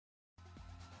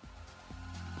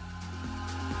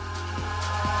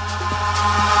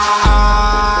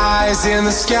in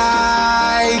the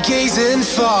sky, gazing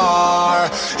far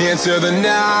into the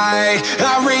night.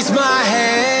 I raise my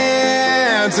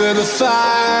hand to the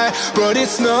fire, but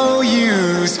it's no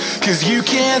use, 'cause you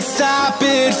can't stop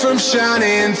it from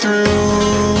shining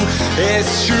through.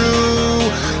 It's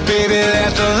true, baby,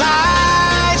 let the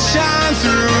light shine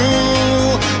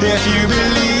through. If you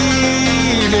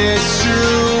believe it's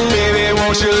true, baby,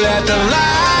 won't you let the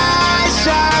light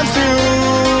shine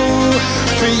through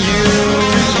for you,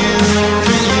 for you,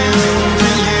 for you,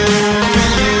 for you, for you, for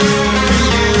you,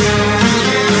 for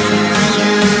you, for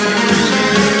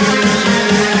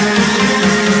you,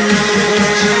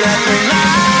 won't you let the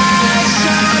light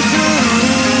shine through?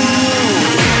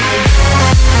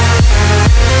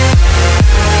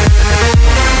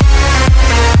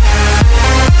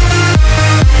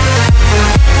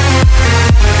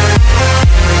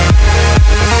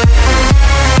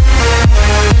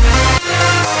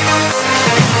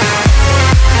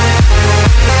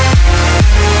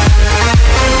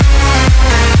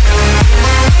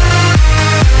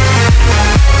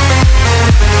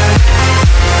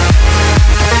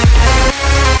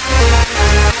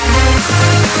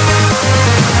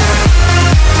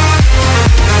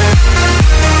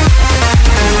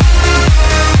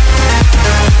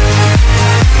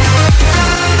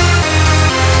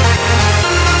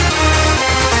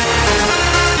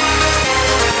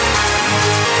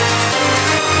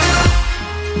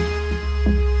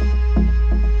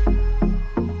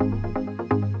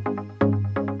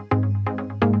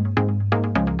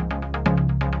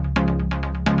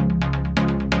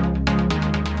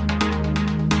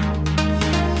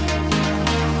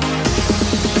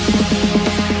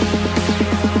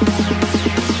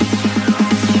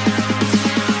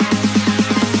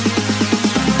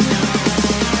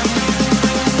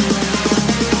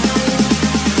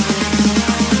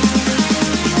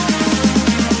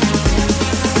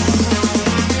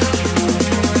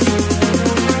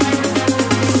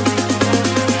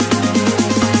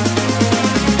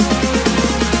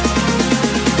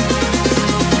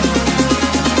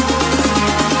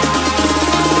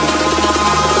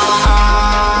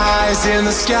 In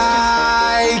the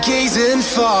sky, gazing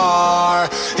far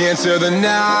into the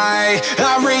night.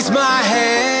 I raise my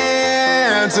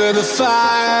hand to the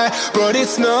fire, but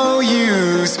it's no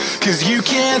use, 'cause you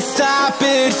can't stop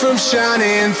it from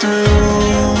shining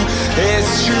through.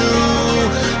 It's true,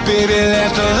 baby,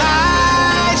 let the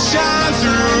light shine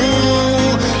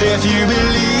through. If you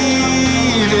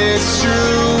believe it's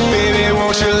true, baby,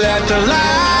 won't you let the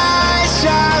light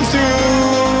shine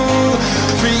through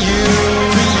for you,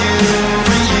 for you,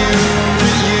 for you, for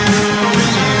you, for you, for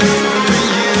you, for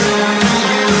you,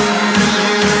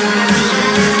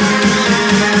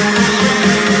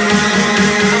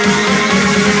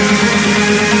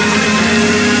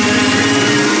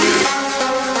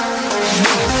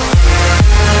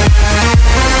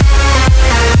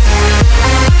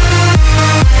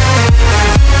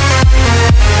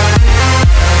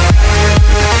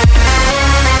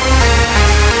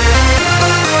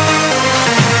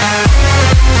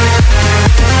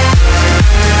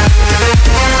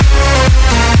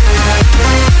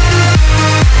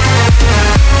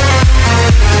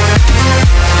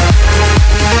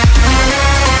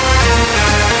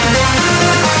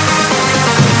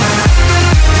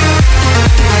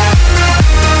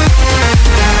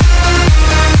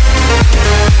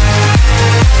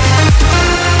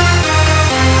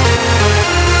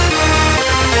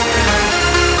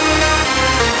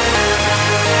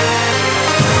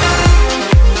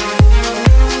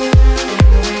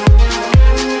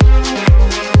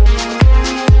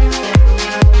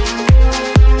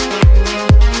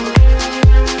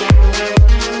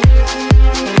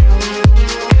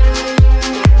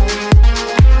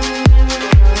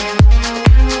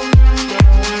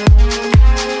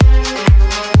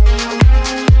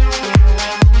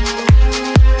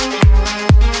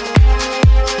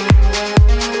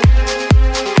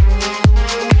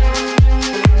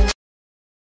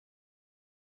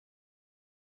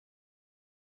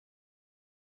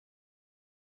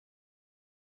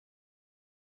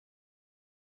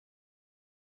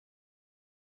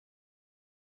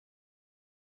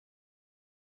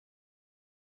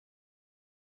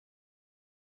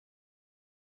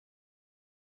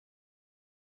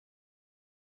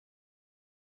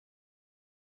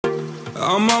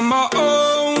 I'm on my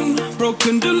own,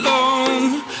 broken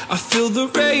alone. I feel the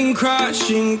rain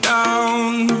crashing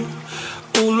down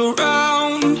all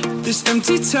around this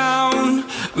empty town.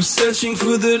 I'm searching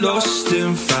for the lost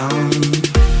and found,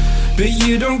 but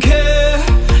you don't care,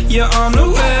 you're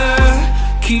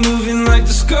unaware. Keep moving like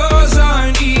the scars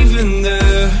aren't even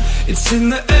there. It's in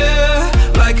the air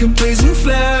like a blazing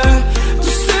flare.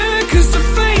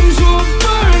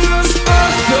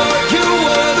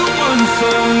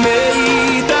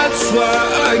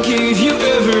 gave you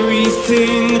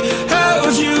everything,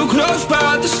 held you close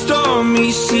by the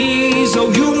stormy seas.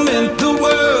 Oh, you meant the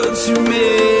world to me.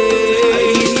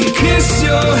 I used to kiss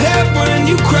your head when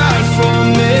you cried for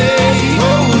me,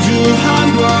 hold your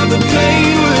hand while the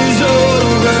pain was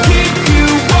over, keep you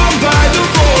warm by the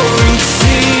roaring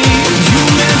sea. You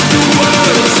meant the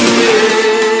world to me.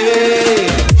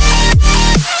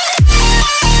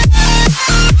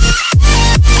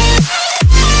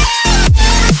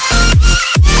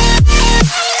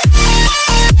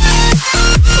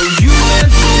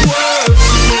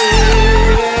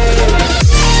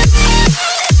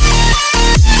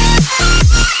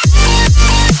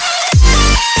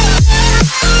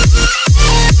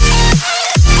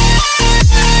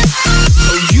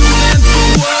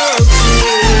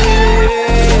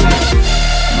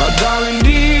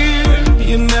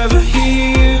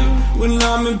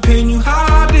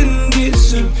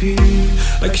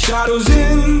 Like shadows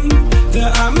in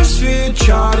the atmosphere,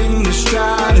 charting the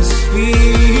stratosphere.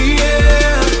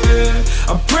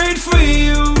 Yeah. I prayed for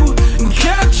you and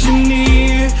kept you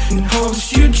near, in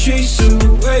hopes you'd chase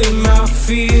away my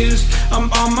fears.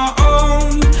 I'm on my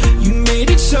own, you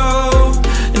made it so,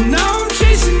 and now I'm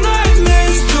chasing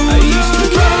nightmares too. I used to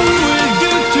run with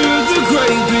you through the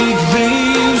great big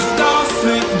leaves, laugh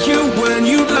at you when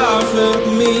you laugh at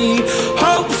me,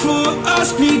 hope for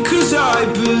us because I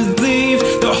believe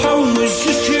the home was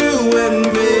just you and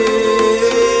me.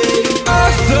 I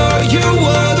thought you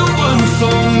were the one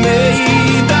for me,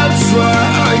 that's why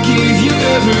I gave you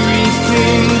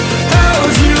everything,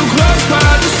 held you close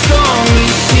by the stormy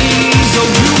seas. Oh,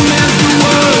 you meant the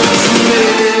world to me.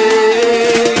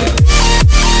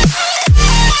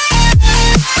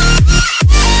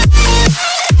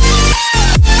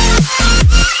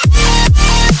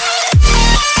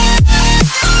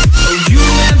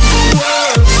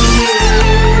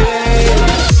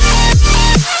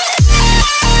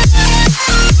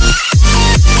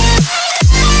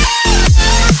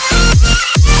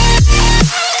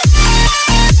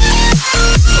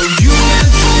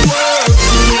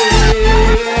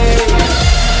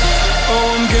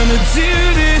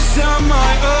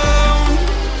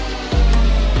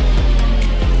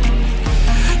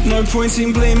 No point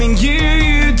in blaming you,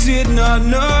 you did not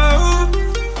know.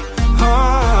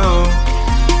 Oh,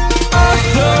 I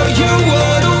thought you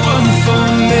were the one for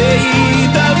me,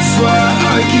 that's why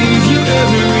I